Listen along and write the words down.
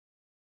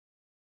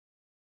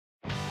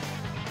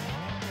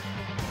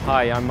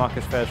Hi, I'm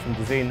Marcus Fairs from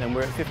Dezeen, and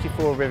we're at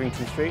 54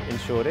 Rivington Street in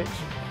Shoreditch,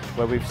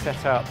 where we've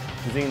set up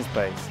Dezeen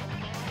Space.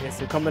 It's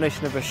a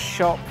combination of a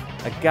shop,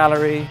 a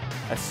gallery,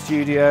 a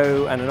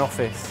studio and an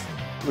office.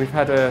 We've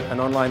had an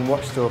online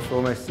watch store for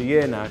almost a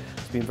year now.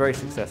 It's been very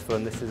successful,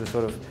 and this is a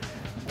sort of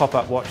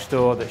pop-up watch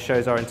store that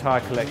shows our entire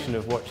collection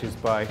of watches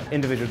by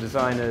individual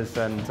designers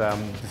and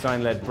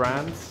design-led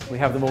brands. We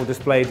have them all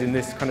displayed in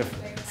this kind of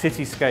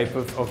cityscape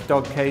of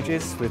dog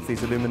cages with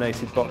these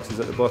illuminated boxes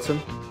at the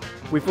bottom.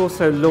 We've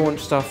also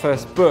launched our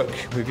first book.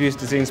 We've used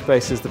Dezeen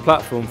Space as the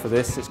platform for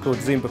this. It's called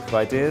Dezeen Book of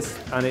Ideas,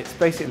 and it's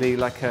basically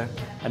like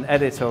an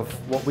edit of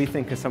what we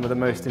think are some of the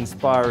most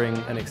inspiring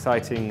and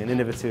exciting and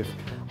innovative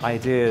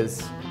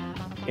ideas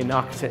in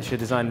architecture,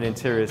 design and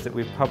interiors that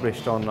we've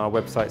published on our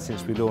website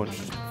since we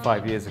launched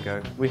 5 years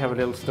ago. We have a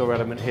little store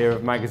element here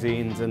of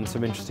magazines and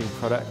some interesting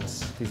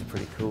products. These are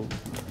pretty cool.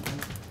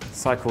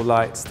 Cycle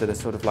lights that are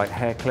sort of like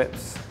hair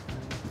clips.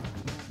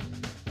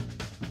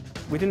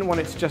 We didn't want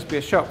it to just be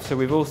a shop, so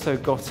we've also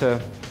got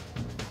a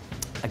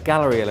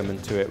gallery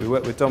element to it. We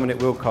worked with Dominic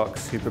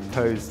Wilcox, who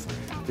proposed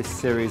this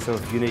series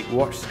of unique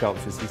watch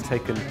sculptures. He's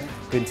taken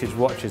vintage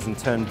watches and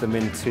turned them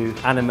into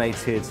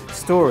animated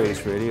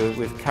stories, really,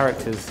 with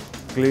characters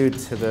glued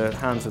to the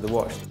hands of the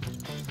watch.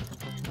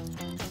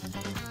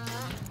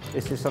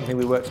 This is something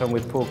we worked on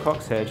with Paul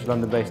Cocksedge,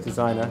 London-based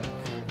designer.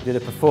 He did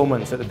a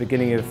performance at the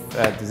beginning of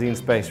Dezeen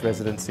Space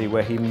residency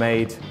where he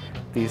made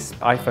these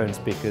iPhone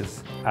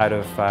speakers out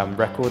of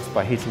records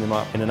by heating them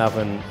up in an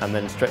oven and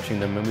then stretching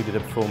them, and we did a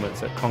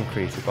performance at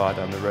Concrete, a bar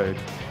down the road.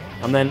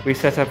 And then we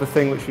set up a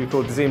thing which we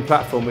call Dezeen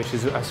Platform, which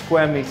is a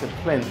square metre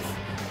plinth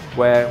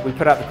where we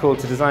put out the call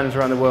to designers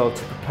around the world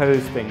to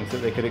propose things that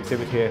they could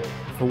exhibit here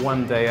for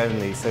one day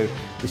only. So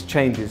this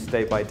changes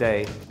day by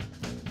day.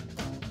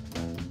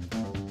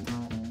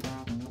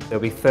 There'll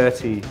be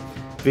 30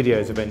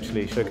 videos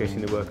eventually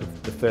showcasing the work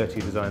of the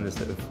 30 designers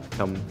that have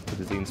come to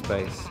Dezeen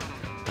Space.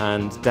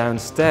 And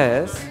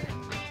downstairs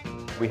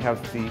we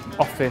have the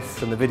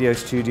office and the video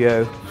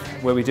studio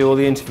where we do all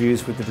the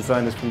interviews with the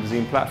designers from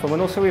Dezeen Platform,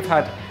 and also we've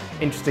had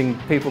interesting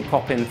people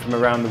pop in from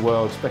around the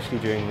world, especially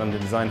during London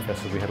Design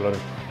Festival. We had a lot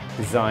of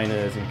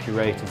designers and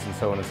curators and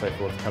so on and so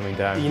forth coming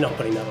down. You're not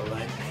putting that on,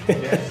 right? Yeah,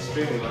 it's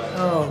extremely light.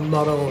 Oh,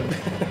 not on.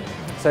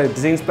 So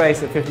Dezeen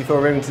Space at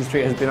 54 Rivington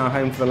Street has been our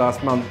home for the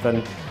last month,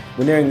 and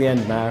we're nearing the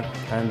end now,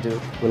 and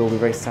we'll all be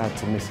very sad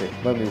to miss it,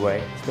 won't we,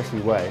 Way? Especially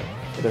Way.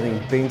 But I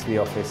think being to the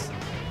office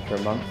for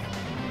a month.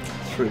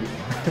 True.